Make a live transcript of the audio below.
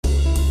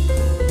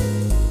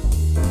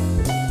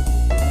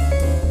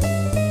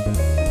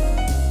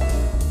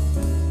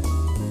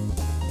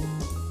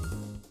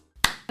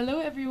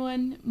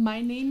My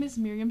name is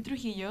Miriam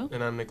Trujillo.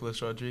 And I'm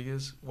Nicholas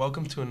Rodriguez.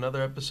 Welcome to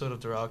another episode of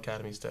Doral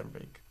Academy STEM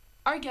Break.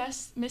 Our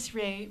guest, Ms.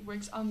 Ray,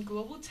 works on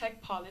global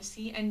tech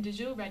policy and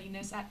digital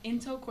readiness at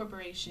Intel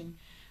Corporation,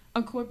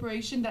 a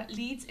corporation that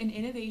leads in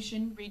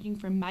innovation ranging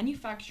from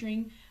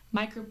manufacturing,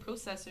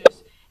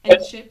 microprocessors,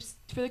 and chips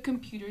for the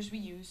computers we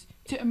use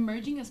to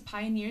emerging as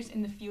pioneers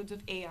in the fields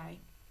of AI.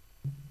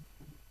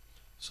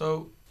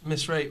 So,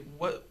 Miss Ray,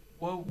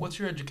 what's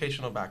your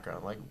educational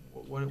background? Like,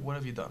 what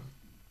have you done?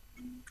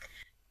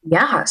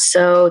 Yeah,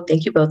 so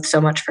thank you both so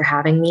much for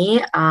having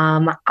me.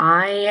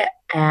 I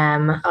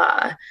am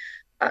a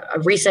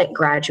recent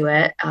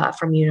graduate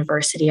from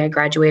university. I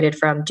graduated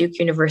from Duke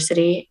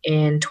University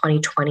in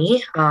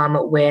 2020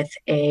 with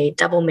a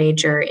double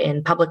major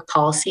in public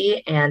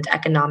policy and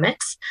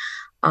economics.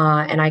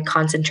 And I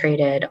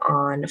concentrated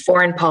on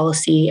foreign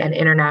policy and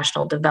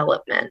international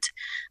development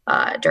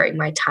during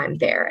my time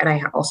there. And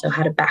I also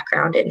had a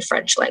background in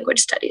French language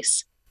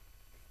studies.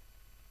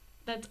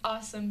 That's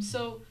awesome.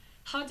 So,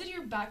 how did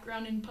your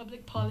background in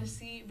public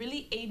policy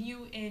really aid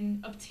you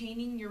in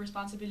obtaining your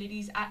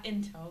responsibilities at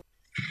Intel?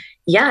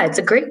 Yeah, it's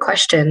a great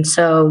question.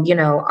 So,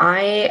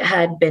 I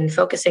had been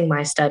focusing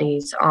my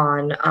studies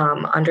on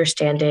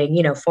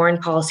understanding, foreign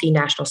policy,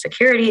 national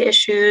security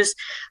issues,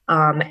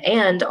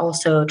 and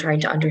also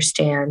trying to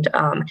understand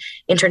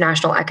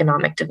international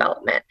economic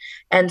development.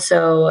 And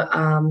so,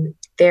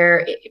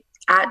 there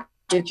at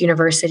Duke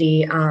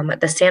University,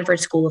 the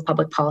Sanford School of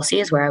Public Policy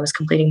is where I was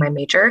completing my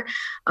major.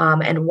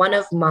 And one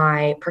of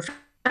my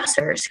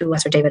professors, who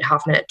was Sir David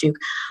Hoffman at Duke,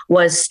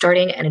 was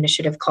starting an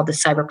initiative called the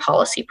Cyber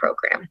Policy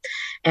Program.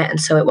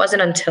 And so it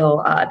wasn't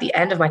until the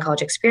end of my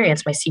college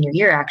experience, my senior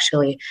year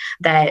actually,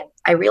 that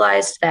I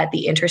realized that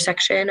the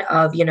intersection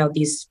of,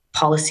 these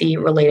policy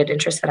related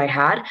interests that I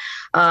had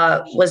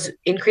was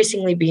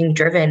increasingly being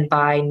driven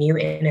by new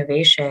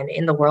innovation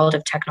in the world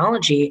of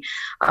technology.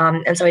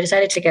 And so I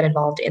decided to get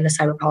involved in the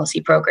cyber policy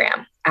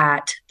program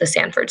at the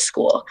Sanford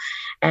School.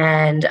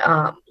 And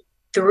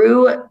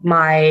through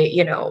my,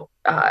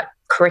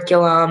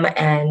 curriculum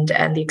and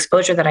the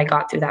exposure that I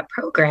got through that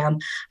program,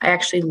 I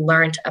actually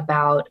learned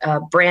about a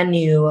brand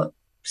new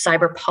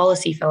cyber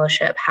policy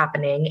fellowship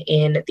happening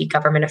in the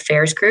government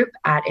affairs group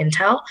at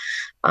Intel.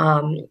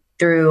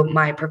 Through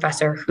my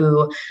professor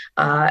who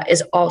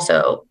is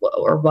also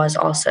or was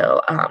also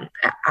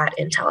at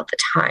Intel at the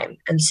time.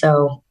 And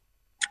so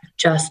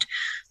just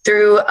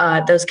through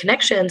those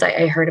connections,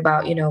 I heard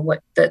about,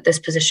 what this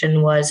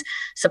position was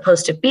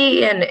supposed to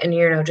be and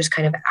just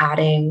kind of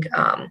adding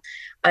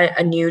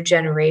a new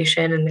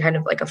generation and kind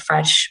of like a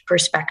fresh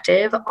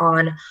perspective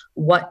on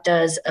what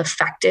does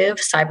effective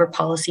cyber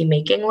policy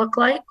making look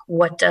like?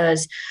 What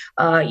does,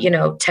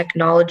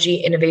 technology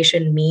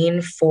innovation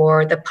mean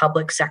for the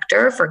public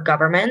sector, for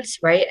governments,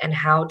 right? And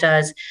how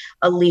does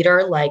a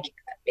leader like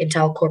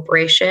Intel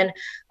Corporation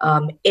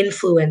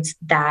influence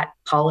that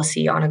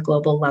policy on a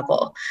global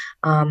level.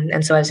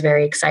 And so I was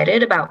very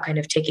excited about kind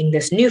of taking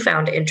this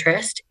newfound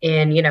interest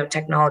in,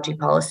 technology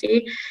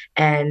policy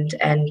and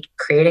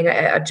creating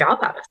a job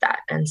out of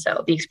that. And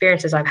so the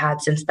experiences I've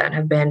had since then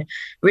have been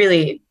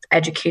really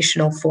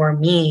educational for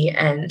me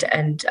and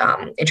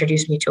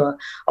introduced me to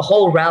a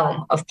whole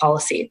realm of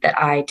policy that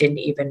I didn't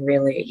even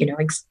really,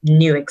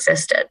 knew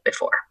existed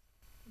before.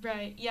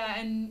 Right, yeah,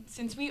 and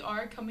since we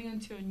are coming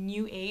into a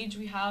new age,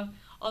 we have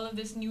all of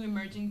this new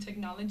emerging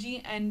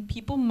technology, and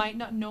people might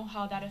not know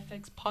how that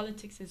affects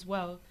politics as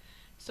well.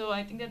 So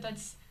I think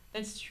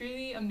that's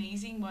truly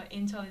amazing what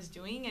Intel is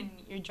doing, and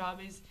your job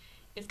is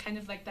kind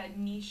of like that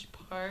niche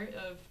part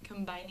of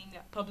combining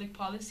that public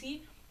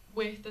policy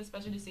with the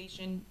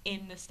specialization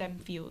in the STEM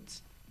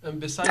fields. And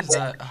besides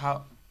that,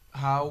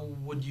 how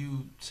would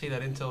you say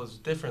that Intel is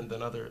different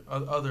than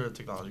other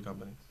technology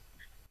companies?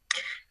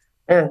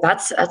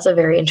 That's a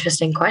very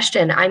interesting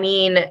question. I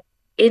mean,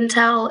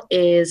 Intel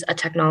is a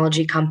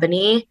technology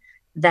company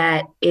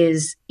that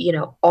is,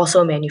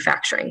 also a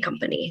manufacturing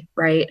company,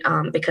 right?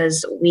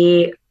 Because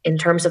in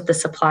terms of the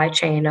supply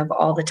chain of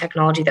all the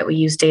technology that we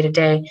use day to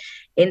day,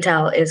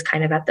 Intel is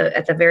kind of at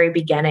the very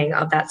beginning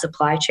of that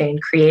supply chain,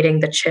 creating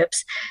the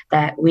chips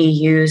that we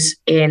use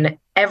in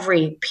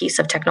every piece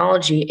of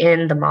technology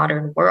in the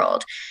modern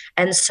world.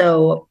 And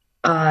so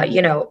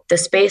the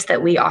space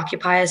that we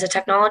occupy as a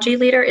technology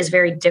leader is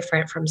very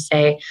different from,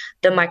 say,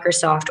 the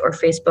Microsoft or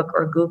Facebook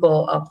or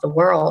Google of the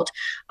world.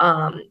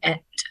 And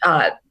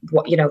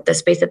the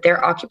space that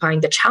they're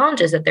occupying, the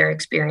challenges that they're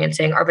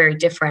experiencing are very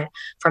different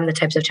from the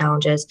types of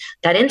challenges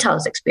that Intel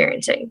is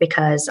experiencing.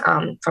 Because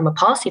from a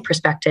policy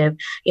perspective,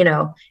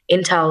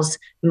 Intel's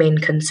main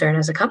concern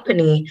as a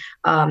company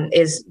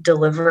is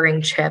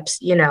delivering chips,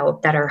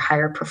 that are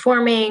higher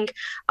performing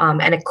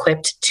and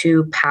equipped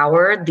to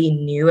power the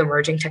new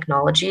emerging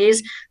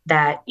technologies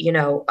that,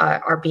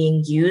 are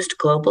being used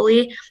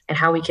globally, and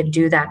how we can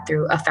do that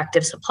through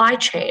effective supply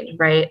chain,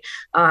 right?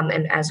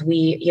 And as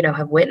we,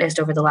 have witnessed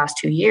over the last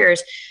 2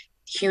 years,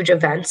 huge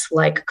events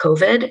like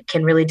COVID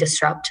can really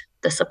disrupt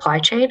the supply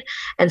chain.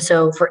 And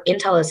so for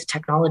Intel as a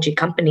technology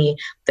company,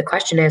 the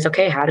question is,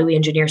 okay, how do we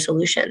engineer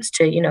solutions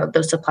to,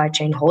 those supply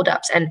chain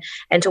holdups? And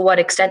to what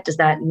extent does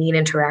that mean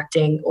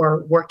interacting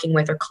or working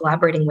with or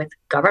collaborating with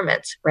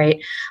governments,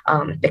 right?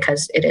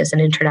 Because it is an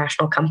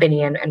international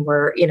company, and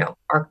we're,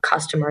 our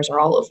customers are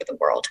all over the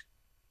world.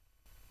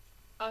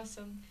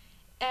 Awesome.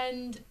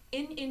 And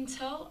in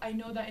Intel, I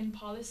know that in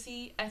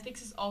policy,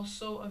 ethics is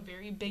also a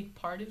very big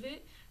part of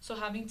it. So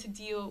having to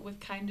deal with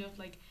kind of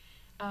like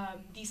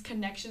these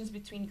connections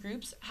between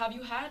groups. Have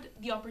you had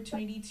the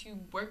opportunity to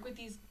work with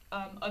these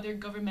other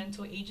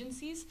governmental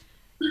agencies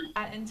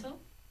at Intel?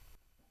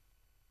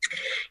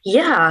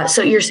 Yeah.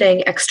 So you're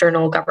saying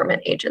external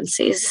government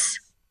agencies?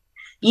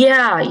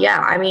 Yes. Yeah.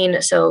 I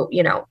mean, so,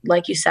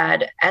 like you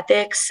said,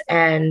 ethics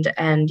and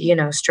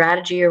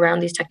strategy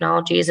around these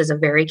technologies is a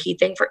very key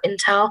thing for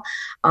Intel.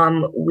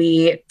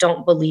 We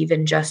don't believe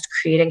in just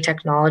creating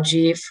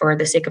technology for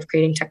the sake of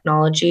creating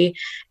technology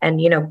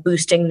and,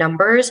 boosting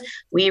numbers.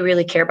 We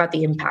really care about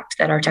the impact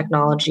that our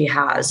technology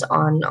has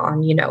on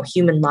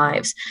human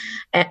lives.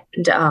 And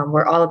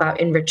we're all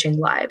about enriching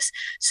lives.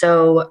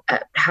 So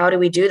how do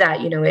we do that?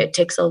 It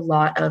takes a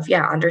lot of,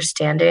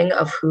 understanding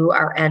of who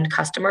our end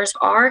customers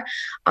are,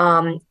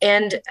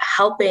 and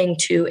helping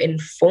to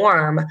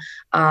inform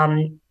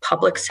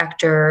public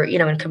sector,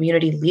 and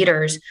community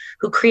leaders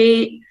who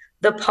create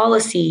the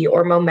policy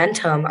or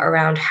momentum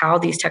around how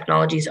these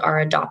technologies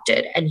are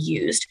adopted and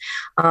used.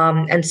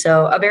 And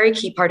so a very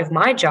key part of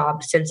my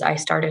job since I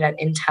started at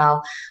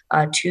Intel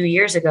 2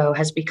 years ago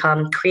has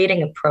become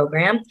creating a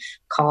program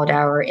called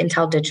our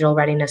Intel Digital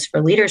Readiness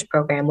for Leaders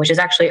program, which is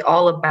actually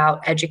all about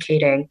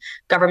educating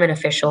government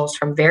officials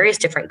from various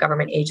different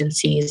government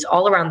agencies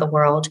all around the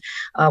world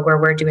where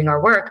we're doing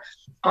our work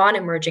on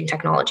emerging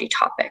technology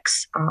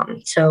topics.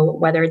 So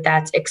whether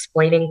that's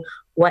explaining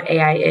what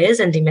AI is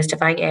and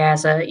demystifying AI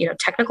as a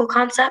technical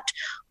concept,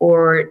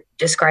 or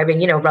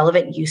describing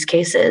relevant use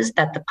cases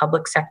that the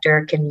public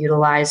sector can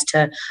utilize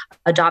to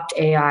adopt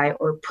AI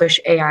or push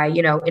AI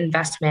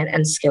investment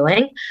and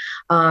skilling.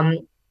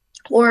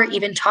 Or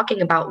even talking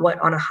about what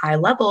on a high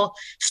level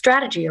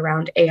strategy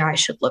around AI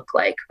should look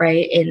like,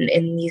 right, in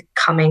the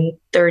coming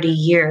 30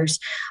 years.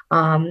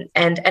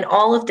 And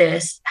all of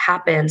this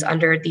happens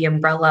under the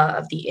umbrella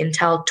of the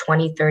Intel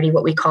 2030,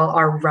 what we call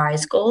our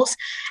RISE goals.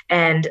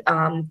 And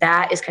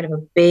that is kind of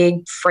a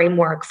big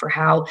framework for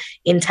how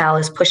Intel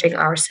is pushing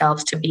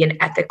ourselves to be an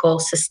ethical,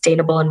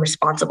 sustainable, and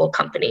responsible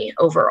company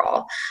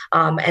overall.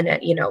 And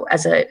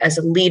as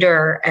a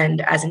leader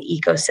and as an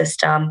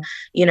ecosystem,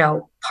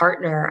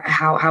 partner,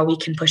 how we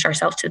can push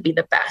ourselves to be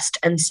the best.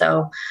 And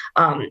so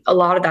a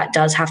lot of that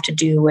does have to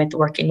do with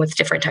working with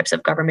different types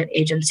of government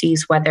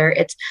agencies, whether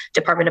it's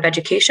Department of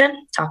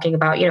Education, talking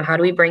about, how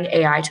do we bring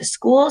AI to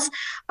schools,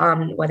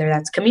 whether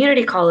that's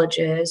community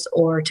colleges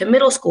or to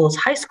middle schools,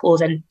 high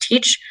schools, and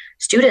teach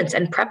students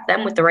and prep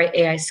them with the right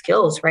AI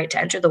skills, right, to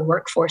enter the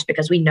workforce,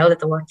 because we know that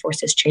the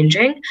workforce is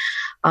changing.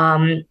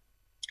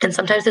 And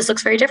sometimes this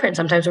looks very different.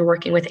 Sometimes we're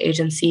working with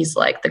agencies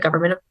like the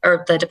government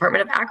or the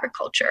Department of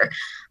Agriculture,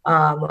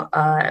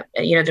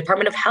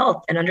 Department of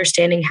Health, and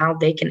understanding how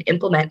they can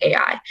implement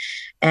AI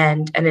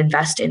and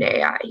invest in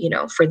AI,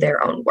 for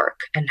their own work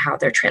and how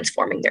they're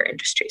transforming their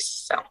industries.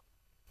 So.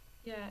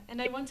 Yeah,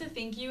 and I want to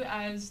thank you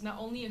as not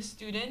only a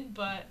student,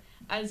 but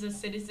as a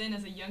citizen,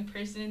 as a young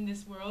person in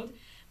this world,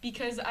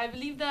 because I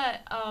believe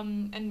that,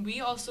 and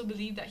we also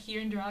believe that here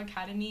in Doral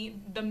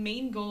Academy, the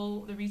main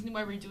goal, the reason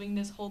why we're doing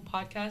this whole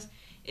podcast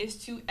is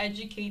to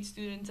educate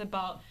students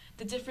about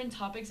the different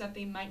topics that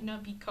they might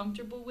not be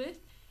comfortable with.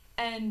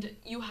 And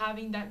you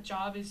having that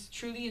job is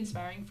truly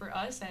inspiring for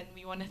us, and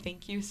we want to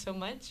thank you so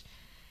much.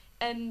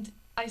 And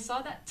I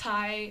saw that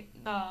tie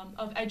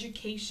of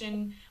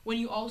education when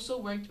you also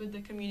worked with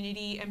the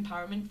Community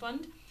Empowerment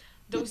Fund,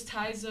 those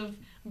ties of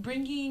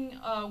bringing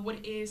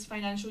what is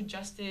financial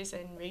justice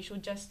and racial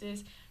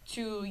justice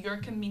to your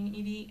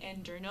community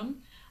in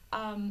Durham.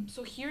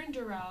 So here in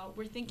Doral,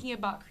 we're thinking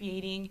about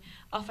creating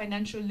a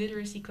financial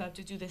literacy club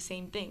to do the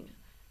same thing.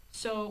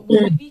 So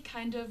what would be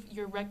kind of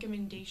your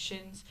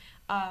recommendations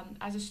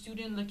as a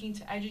student looking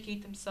to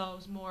educate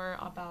themselves more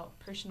about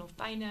personal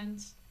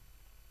finance?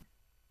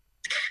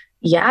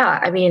 Yeah,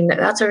 I mean,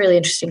 that's a really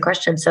interesting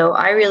question. So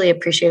I really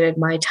appreciated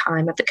my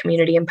time at the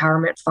Community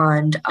Empowerment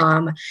Fund.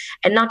 And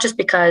not just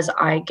because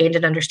I gained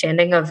an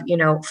understanding of,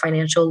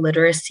 financial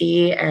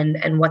literacy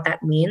and what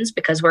that means,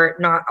 because we're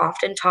not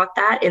often taught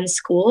that in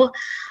school,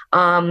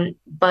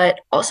 but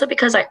also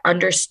because I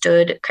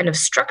understood kind of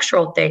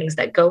structural things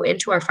that go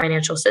into our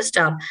financial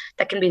system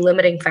that can be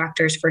limiting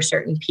factors for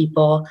certain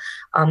people,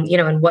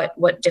 and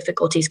what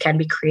difficulties can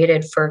be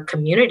created for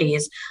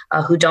communities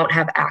who don't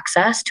have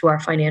access to our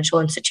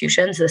financial institutions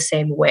the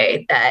same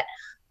way that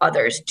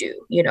others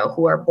do,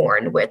 who are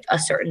born with a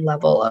certain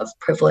level of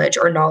privilege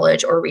or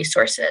knowledge or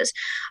resources.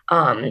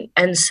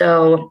 And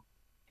so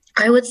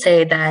I would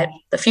say that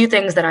the few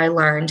things that I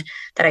learned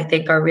that I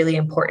think are really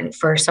important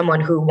for someone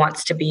who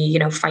wants to be,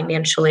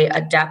 financially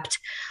adept,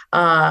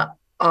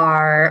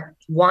 are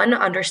one,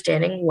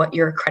 understanding what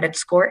your credit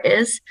score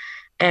is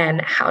and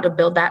how to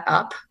build that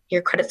up,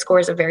 your credit score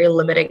is a very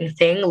limiting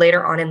thing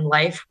later on in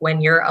life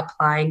when you're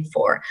applying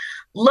for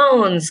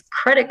loans,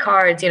 credit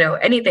cards,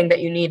 anything that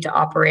you need to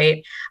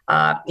operate,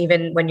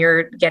 even when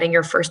you're getting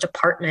your first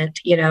apartment,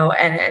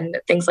 and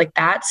things like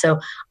that. So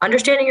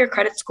understanding your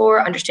credit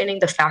score, understanding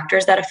the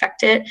factors that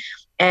affect it,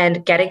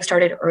 and getting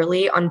started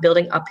early on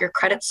building up your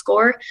credit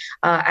score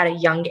at a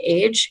young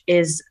age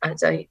is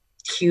a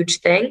huge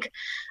thing.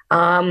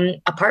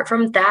 Apart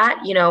from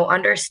that,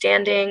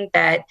 understanding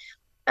that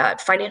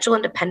financial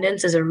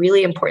independence is a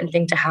really important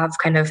thing to have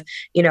kind of,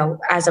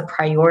 as a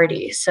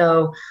priority.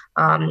 So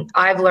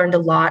I've learned a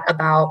lot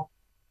about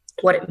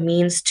what it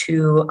means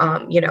to,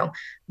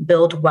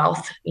 build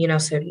wealth,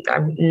 so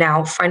I'm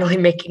now finally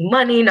making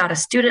money, not a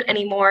student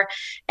anymore.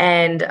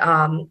 And,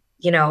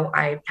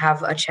 I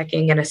have a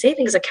checking and a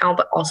savings account,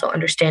 but also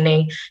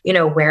understanding,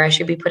 where I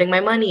should be putting my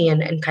money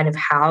and kind of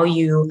how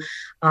you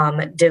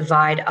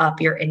divide up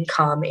your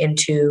income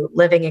into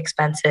living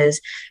expenses,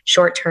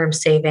 short-term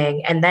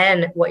saving, and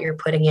then what you're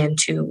putting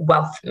into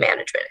wealth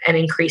management and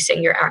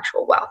increasing your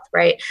actual wealth,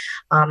 right?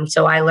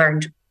 So I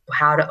learned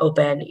how to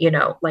open,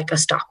 like a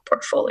stock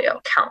portfolio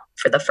account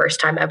for the first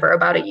time ever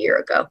about a year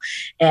ago,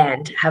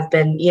 and have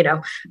been,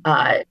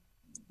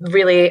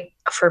 really,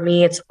 for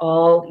me, it's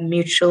all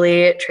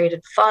mutually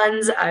traded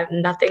funds,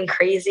 nothing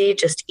crazy,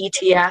 just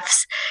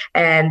ETFs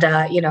and,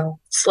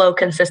 slow,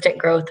 consistent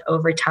growth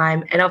over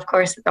time. And of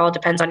course, it all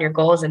depends on your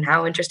goals and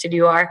how interested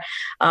you are.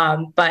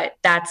 But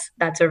that's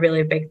a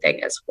really big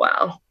thing as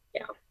well.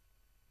 Yeah.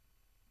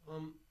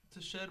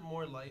 To shed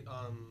more light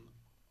on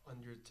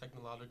your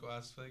technological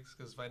aspects,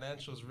 because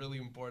financial is really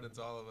important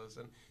to all of us,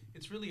 and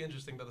it's really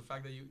interesting that the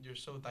fact that you're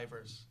so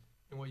diverse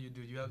in what you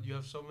do. You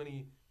have so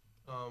many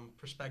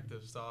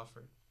perspectives to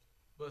offer.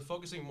 But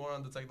focusing more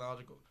on the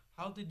technological,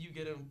 how did you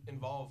get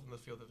involved in the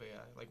field of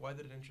AI? Like, why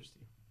did it interest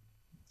you?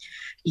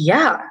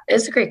 Yeah,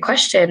 it's a great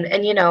question.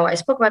 And, I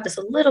spoke about this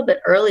a little bit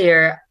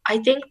earlier. I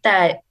think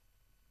that,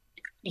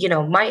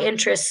 my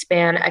interests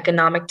span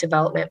economic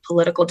development,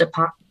 political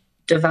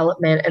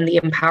development, and the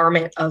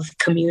empowerment of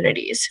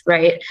communities,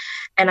 right?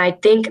 And I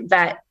think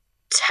that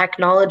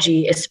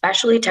technology,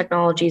 especially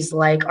technologies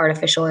like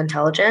artificial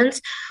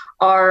intelligence,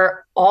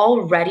 are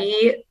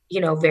already,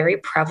 very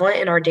prevalent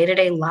in our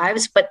day-to-day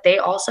lives, but they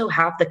also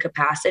have the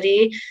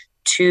capacity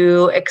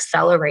to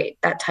accelerate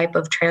that type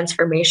of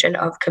transformation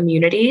of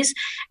communities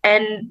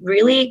and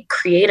really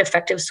create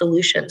effective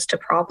solutions to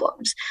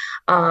problems.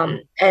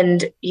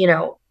 And,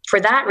 for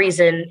that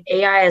reason,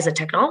 AI as a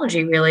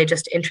technology really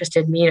just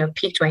interested me,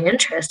 piqued my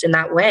interest in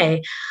that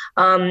way.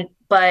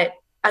 But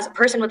as a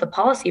person with a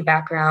policy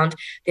background,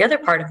 the other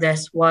part of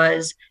this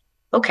was,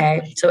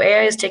 okay, so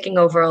AI is taking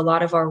over a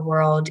lot of our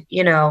world,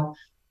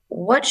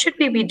 what should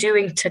we be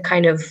doing to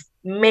kind of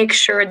make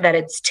sure that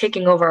it's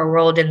taking over our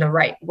world in the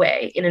right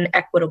way, in an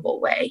equitable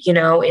way, in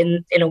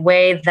a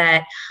way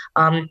that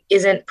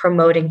isn't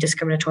promoting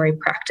discriminatory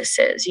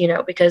practices,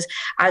 because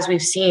as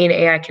we've seen,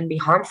 AI can be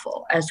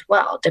harmful as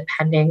well,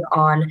 depending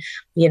on,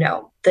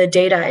 the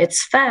data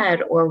it's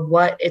fed or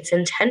what its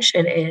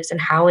intention is and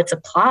how it's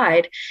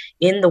applied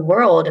in the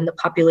world and the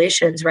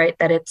populations, right,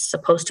 that it's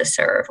supposed to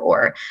serve,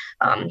 or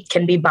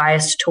can be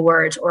biased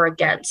towards or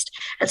against.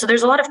 And so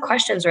there's a lot of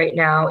questions right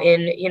now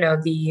in,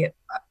 the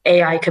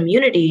AI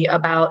community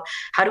about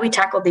how do we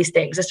tackle these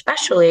things,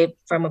 especially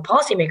from a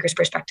policymaker's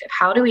perspective.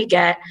 How do we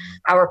get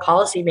our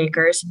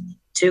policymakers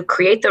to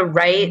create the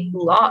right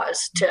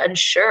laws to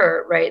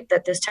ensure, right,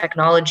 that this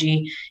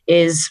technology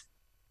is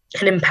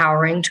an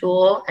empowering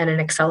tool and an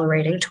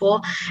accelerating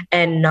tool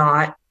and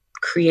not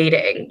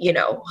creating,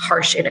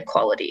 harsh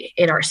inequality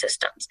in our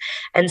systems.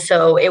 And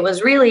so it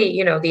was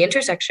really, the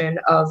intersection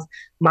of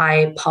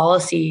my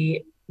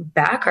policy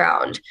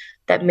background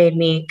that made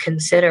me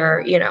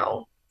consider,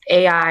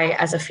 AI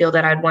as a field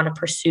that I'd want to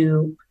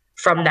pursue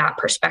from that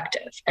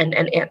perspective, and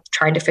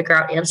trying to figure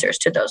out answers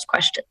to those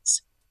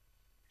questions.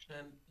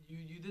 And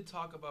you did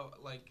talk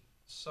about like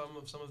some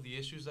of the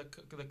issues that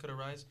could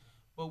arise,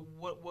 but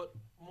what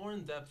more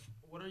in depth?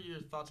 What are your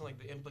thoughts on like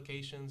the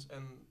implications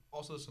and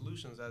also the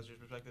solutions, as your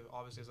perspective,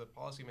 obviously as a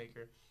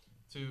policymaker,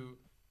 to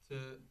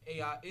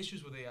AI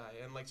issues with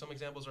AI? And like some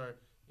examples are,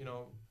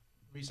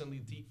 recently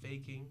deep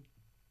faking,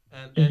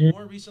 and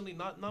more recently,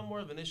 not more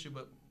of an issue,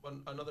 but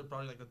another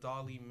project like the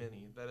Dolly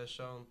Mini that has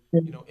shown,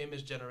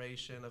 image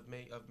generation of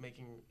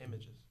making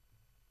images.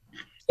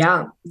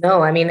 Yeah,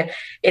 no, I mean,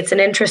 it's an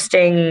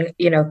interesting,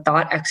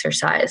 thought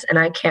exercise, and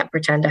I can't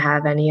pretend to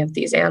have any of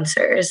these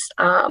answers.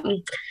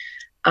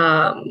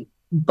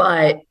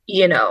 But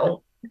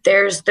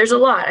there's a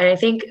lot, and I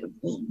think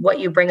what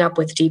you bring up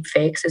with deep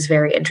fakes is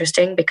very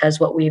interesting, because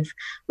what we've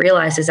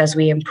realized is as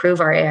we improve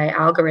our AI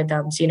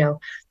algorithms,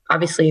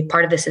 obviously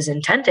part of this is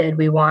intended.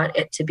 We want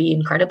it to be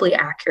incredibly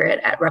accurate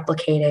at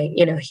replicating,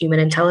 human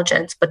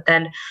intelligence. But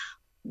then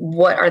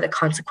what are the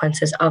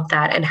consequences of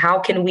that? And how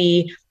can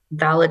we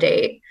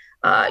validate,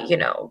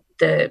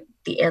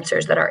 the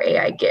answers that our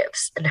AI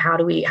gives? And how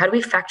do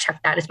we fact check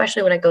that,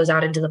 especially when it goes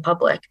out into the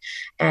public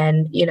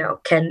and,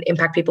 can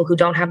impact people who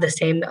don't have the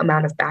same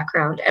amount of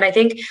background? And I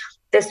think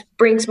this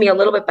brings me a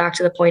little bit back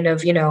to the point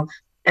of,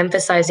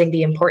 emphasizing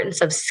the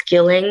importance of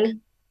skilling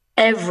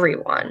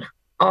everyone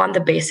on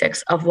the basics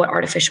of what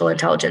artificial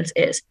intelligence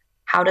is.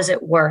 How does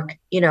it work?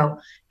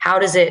 How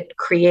does it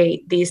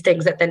create these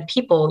things that then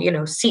people,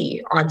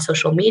 see on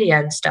social media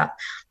and stuff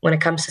when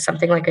it comes to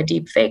something like a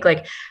deep fake?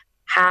 Like,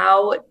 how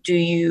do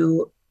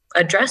you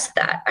address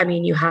that? I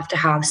mean, you have to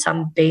have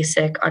some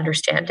basic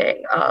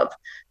understanding of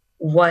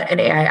what an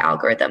AI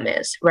algorithm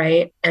is,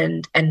 right?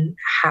 And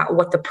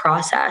what the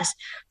process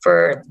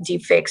for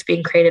deepfakes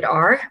being created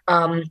are.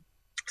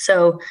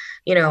 So,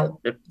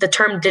 the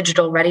term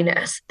digital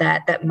readiness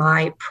that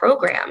my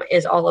program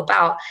is all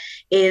about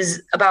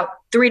is about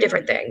three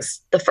different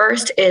things. The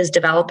first is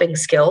developing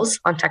skills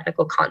on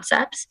technical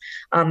concepts.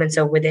 And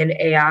so within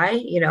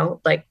AI,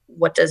 like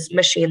what does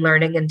machine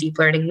learning and deep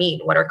learning mean?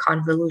 What are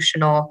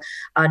convolutional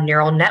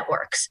neural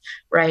networks,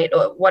 right?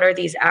 What are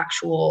these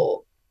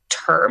actual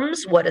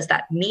terms? What does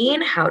that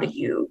mean? How do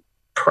you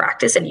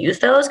practice and use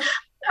those?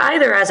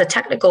 Either as a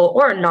technical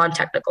or a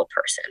non-technical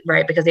person,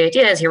 right? Because the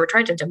idea is here we're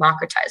trying to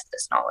democratize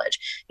this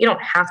knowledge. You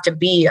don't have to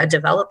be a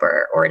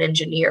developer or an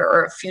engineer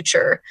or a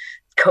future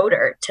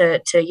coder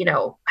to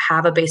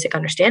have a basic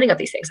understanding of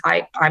these things.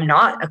 I'm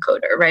not a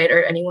coder, right?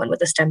 Or anyone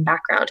with a STEM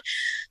background.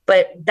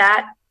 But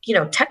that,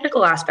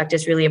 technical aspect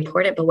is really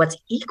important. But what's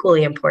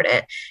equally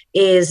important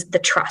is the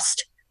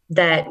trust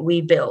that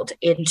we build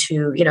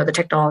into the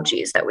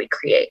technologies that we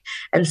create.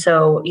 And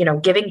so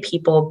giving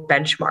people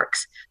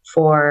benchmarks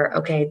for,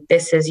 okay,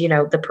 this is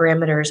the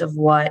parameters of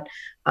what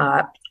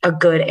a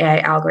good AI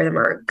algorithm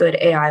or a good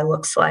AI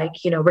looks like,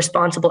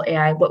 responsible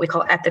AI, what we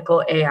call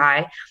ethical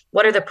AI.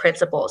 What are the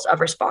principles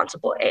of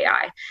responsible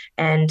AI?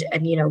 And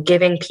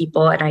giving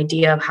people an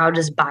idea of how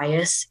does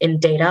bias in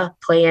data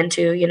play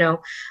into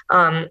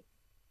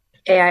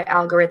AI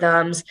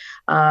algorithms,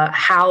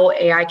 how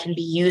AI can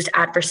be used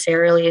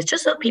adversarially, is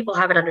just so people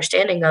have an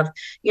understanding of,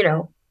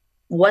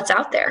 what's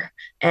out there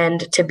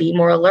and to be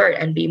more alert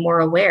and be more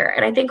aware.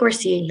 And I think we're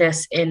seeing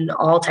this in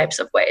all types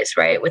of ways,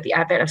 right? With the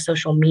advent of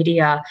social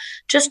media,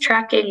 just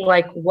tracking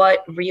like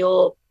what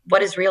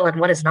is real and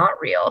what is not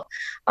real.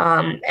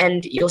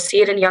 And you'll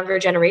see it in younger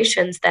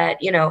generations that,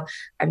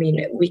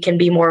 we can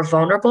be more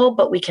vulnerable,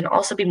 but we can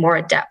also be more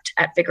adept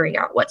at figuring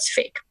out what's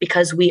fake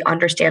because we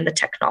understand the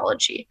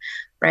technology,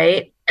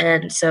 right?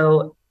 And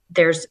so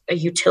there's a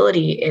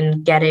utility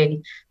in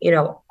getting,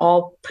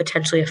 all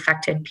potentially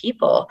affected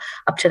people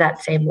up to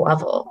that same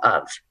level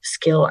of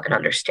skill and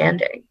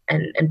understanding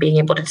and being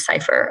able to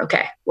decipher,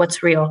 okay,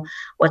 what's real,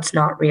 what's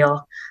not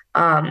real.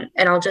 And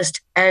I'll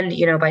just end,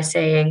 by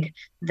saying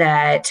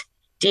that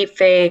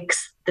deepfakes,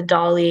 the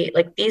Dolly,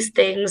 like these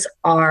things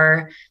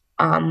are,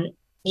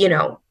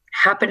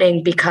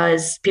 happening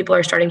because people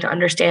are starting to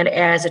understand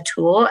AI as a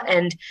tool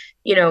and,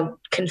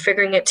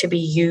 configuring it to be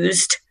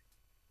used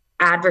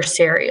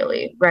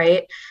adversarially,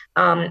 right?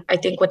 I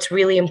think what's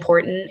really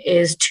important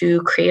is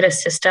to create a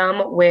system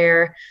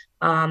where,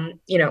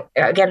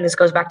 again, this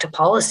goes back to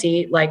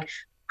policy, like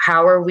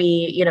how are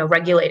we,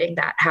 regulating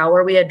that? How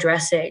are we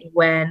addressing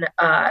when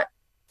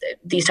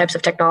these types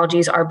of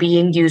technologies are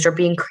being used or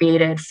being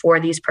created for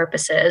these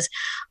purposes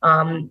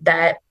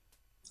that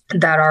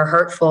are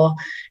hurtful,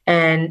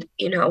 and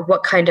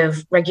what kind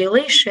of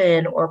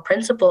regulation or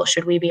principle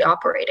should we be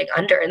operating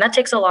under? And that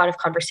takes a lot of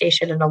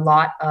conversation and a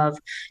lot of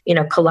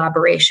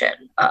collaboration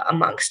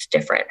amongst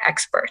different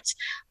experts,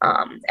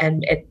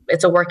 and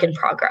it's a work in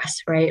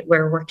progress, right?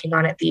 We're working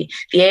on it. The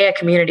AI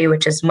community,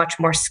 which is much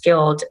more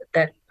skilled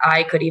than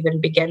I could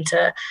even begin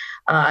to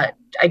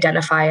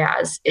identify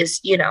as, is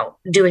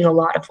doing a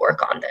lot of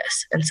work on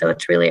this, and so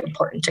it's really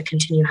important to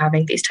continue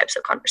having these types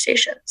of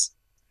conversations.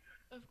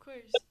 Of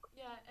course.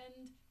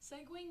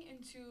 Segueing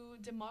into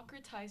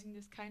democratizing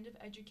this kind of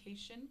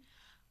education,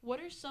 what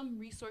are some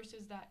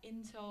resources that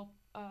Intel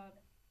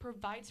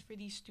provides for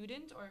these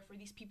students or for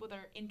these people that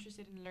are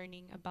interested in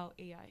learning about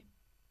AI?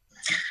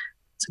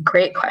 It's a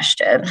great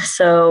question.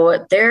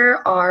 So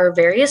there are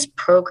various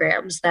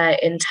programs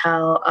that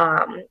Intel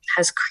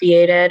has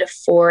created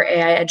for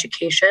AI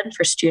education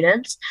for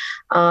students.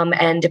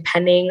 And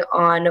depending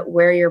on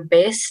where you're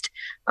based,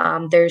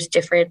 there's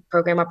different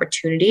program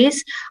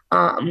opportunities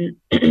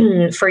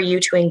for you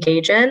to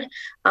engage in.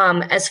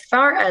 As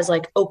far as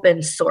like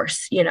open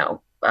source,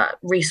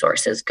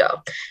 resources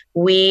go,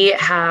 we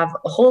have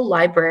a whole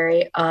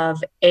library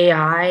of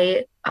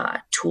AI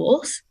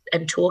tools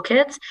and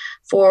toolkits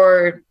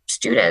for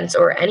students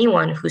or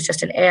anyone who's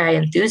just an AI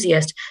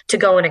enthusiast to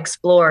go and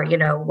explore,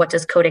 what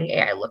does coding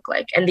AI look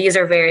like? And these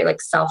are very like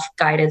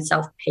self-guided,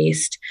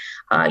 self-paced,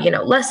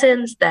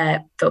 lessons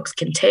that folks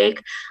can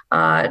take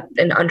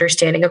and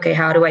understanding, okay,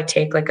 how do I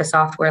take like a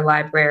software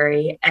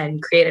library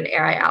and create an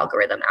AI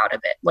algorithm out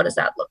of it? What does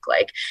that look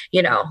like?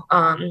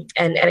 And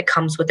it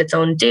comes with its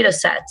own data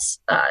sets,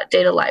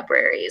 data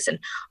libraries, and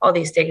all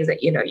these things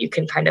that, you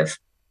can kind of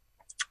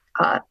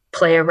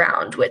play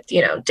around with,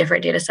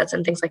 different data sets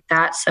and things like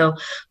that. So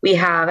we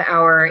have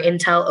our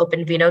Intel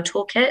OpenVINO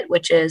toolkit,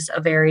 which is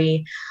a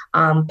very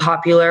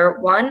popular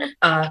one,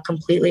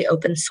 completely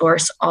open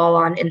source, all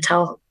on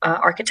Intel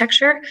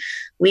architecture.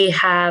 We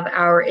have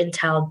our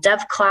Intel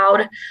Dev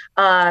Cloud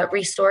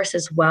resource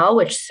as well,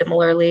 which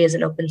similarly is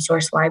an open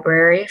source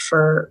library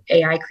for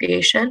AI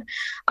creation.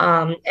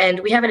 And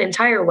we have an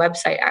entire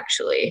website,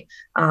 actually,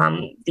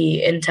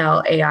 the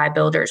Intel AI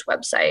Builders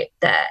website,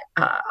 that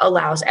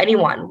allows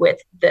anyone with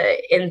the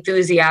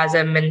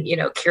enthusiasm and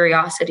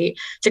curiosity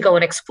to go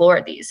and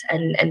explore these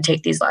and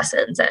take these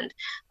lessons and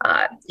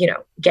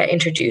get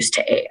introduced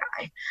to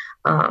AI.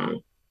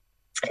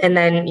 And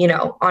then,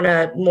 on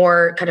a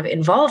more kind of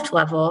involved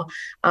level,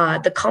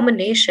 the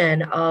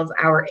culmination of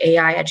our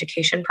AI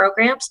education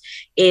programs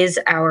is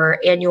our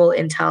annual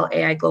Intel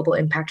AI Global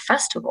Impact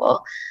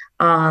Festival,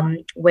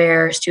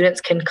 where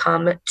students can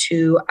come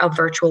to a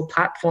virtual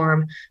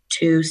platform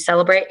to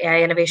celebrate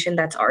AI innovation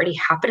that's already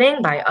happening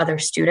by other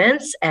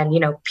students and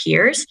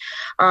peers.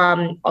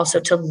 Also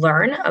to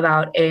learn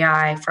about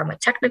AI from a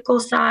technical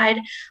side,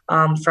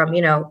 from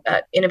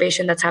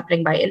innovation that's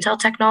happening by Intel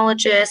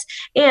technologists,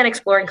 and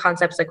exploring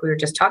concepts like we were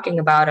just talking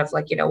about of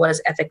like what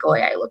does ethical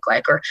AI look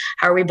like, or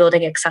how are we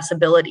building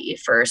accessibility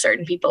for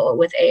certain people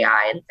with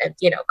AI, and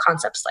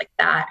concepts like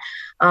that.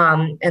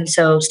 And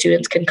so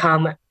students can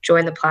come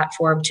join the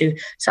platform to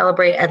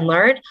celebrate and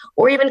learn,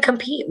 or even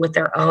compete with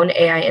their own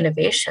AI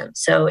innovation.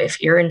 So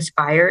if you're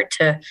inspired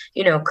to,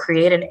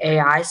 create an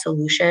AI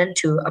solution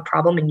to a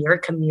problem in your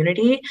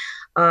community,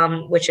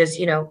 which is,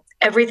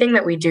 everything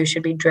that we do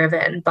should be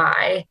driven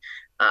by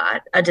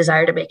a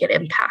desire to make an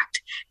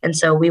impact. And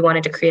so we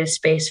wanted to create a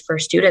space for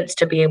students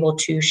to be able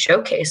to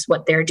showcase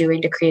what they're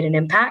doing to create an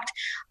impact,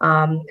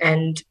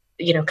 and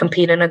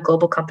compete in a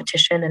global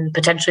competition and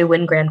potentially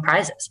win grand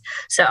prizes.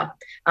 So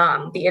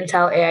the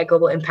Intel AI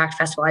Global Impact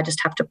Festival, I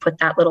just have to put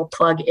that little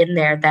plug in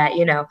there that,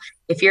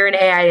 if you're an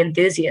AI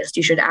enthusiast,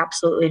 you should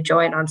absolutely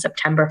join on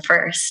September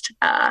 1st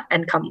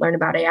and come learn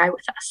about AI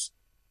with us.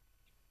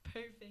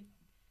 Perfect.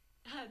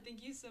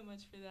 Thank you so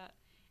much for that.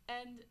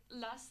 And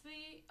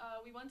lastly,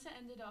 we want to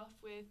end it off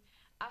with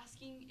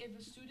asking if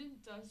a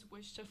student does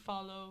wish to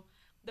follow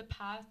the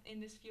path in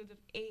this field of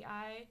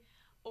AI,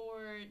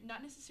 or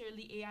not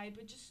necessarily AI,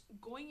 but just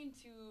going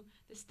into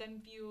the STEM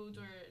field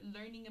or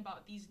learning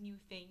about these new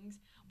things,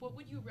 what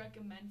would you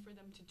recommend for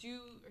them to do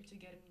or to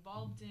get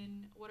involved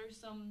in? What are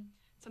some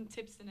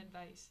tips and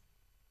advice?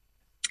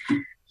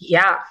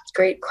 Yeah,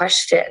 great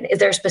question. Is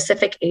there a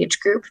specific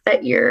age group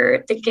that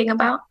you're thinking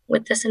about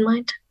with this in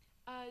mind?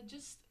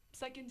 Just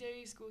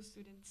secondary school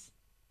students.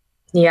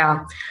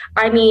 Yeah.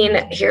 I mean,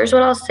 here's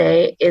what I'll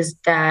say is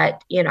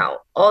that,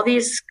 all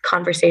these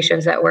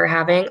conversations that we're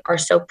having are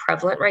so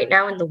prevalent right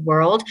now in the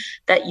world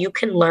that you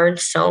can learn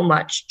so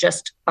much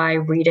just by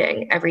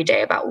reading every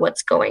day about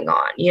what's going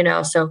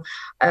on. So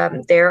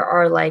there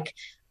are like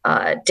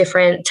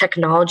different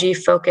technology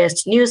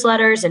focused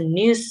newsletters and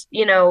news,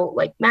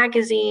 like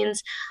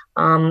magazines,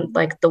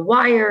 like The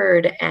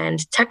Wired and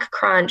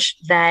TechCrunch,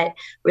 that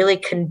really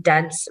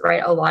condense,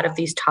 right, a lot of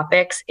these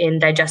topics in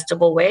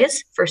digestible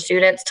ways for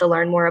students to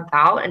learn more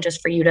about, and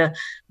just for you to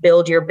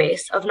build your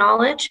base of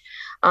knowledge.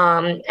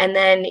 And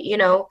then,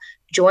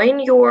 join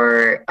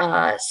your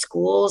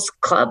school's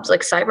clubs,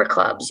 like cyber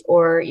clubs,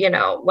 or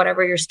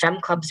whatever your STEM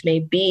clubs may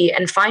be,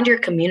 and find your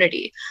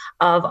community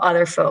of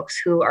other folks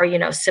who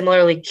are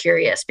similarly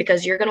curious,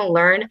 because you're going to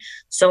learn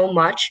so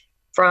much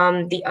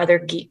from the other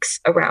geeks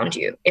around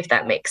you, if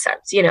that makes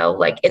sense.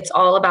 Like, it's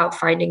all about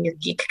finding your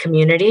geek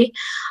community,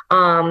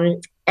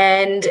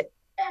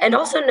 and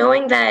also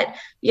knowing that,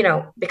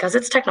 because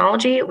it's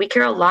technology, we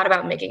care a lot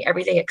about making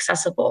everything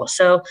accessible.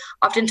 So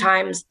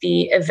oftentimes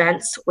the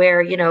events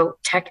where,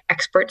 tech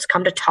experts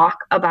come to talk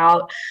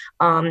about,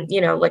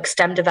 like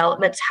STEM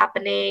developments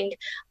happening,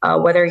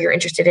 whether you're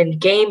interested in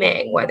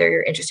gaming, whether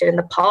you're interested in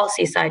the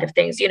policy side of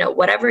things,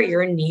 whatever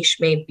your niche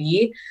may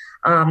be,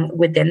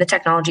 within the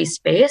technology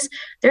space,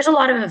 there's a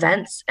lot of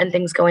events and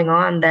things going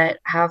on that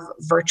have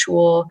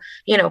virtual,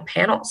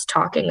 panels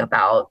talking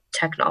about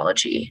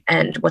technology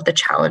and what the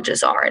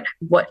challenges are, and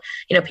what,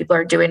 people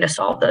are doing to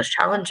solve those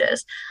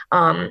challenges.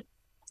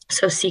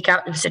 So seek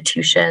out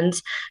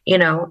institutions,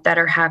 that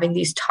are having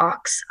these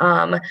talks.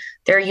 There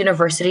are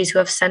universities who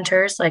have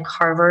centers, like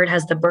Harvard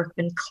has the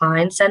Berkman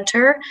Klein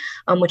Center,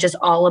 which is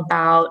all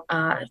about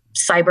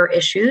cyber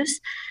issues.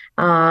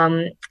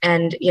 And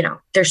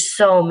there's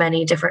so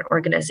many different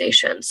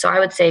organizations. So I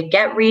would say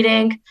get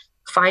reading,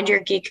 find your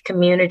geek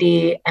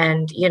community,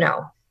 and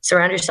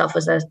surround yourself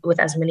with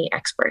as many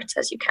experts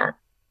as you can.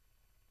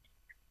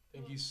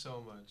 Thank you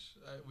so much.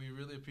 We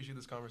really appreciate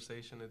this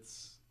conversation.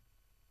 It's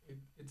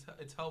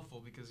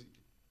helpful because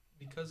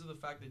of the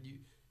fact that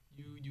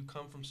you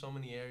come from so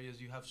many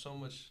areas. You have so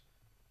much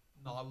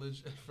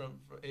knowledge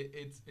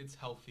it's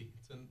healthy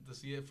to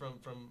see it from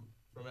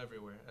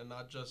everywhere, and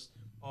not just,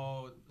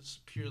 oh, it's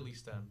purely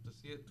STEM. To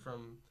see it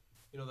from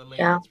the Yeah,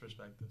 layman's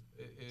perspective,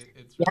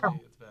 it's yeah, really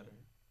it's better.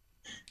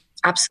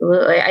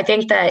 Absolutely. I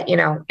think that,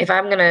 if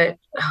I'm going to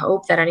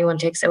hope that anyone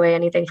takes away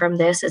anything from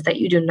this, is that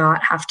you do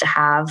not have to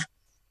have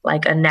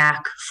like a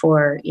knack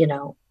for,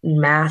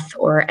 math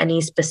or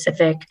any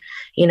specific,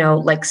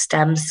 like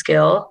STEM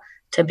skill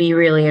to be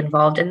really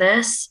involved in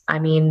this. I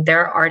mean,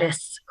 there are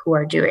artists who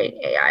are doing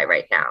AI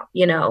right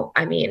now,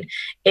 I mean,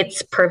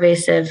 it's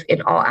pervasive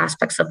in all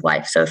aspects of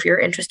life. So if you're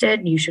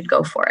interested, you should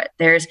go for it.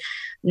 There's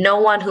no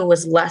one who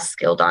was less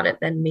skilled on it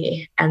than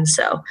me. And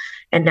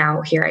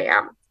now here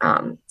I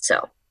am.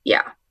 So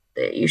yeah,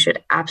 you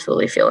should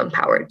absolutely feel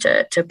empowered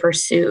to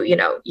pursue,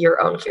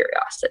 your own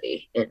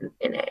curiosity in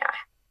AI.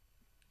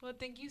 Well,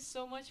 thank you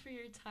so much for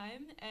your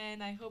time,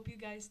 and I hope you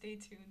guys stay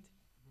tuned.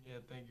 Yeah,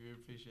 thank you. We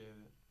appreciate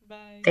it.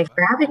 Bye. Thanks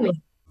for Bye. having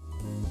me.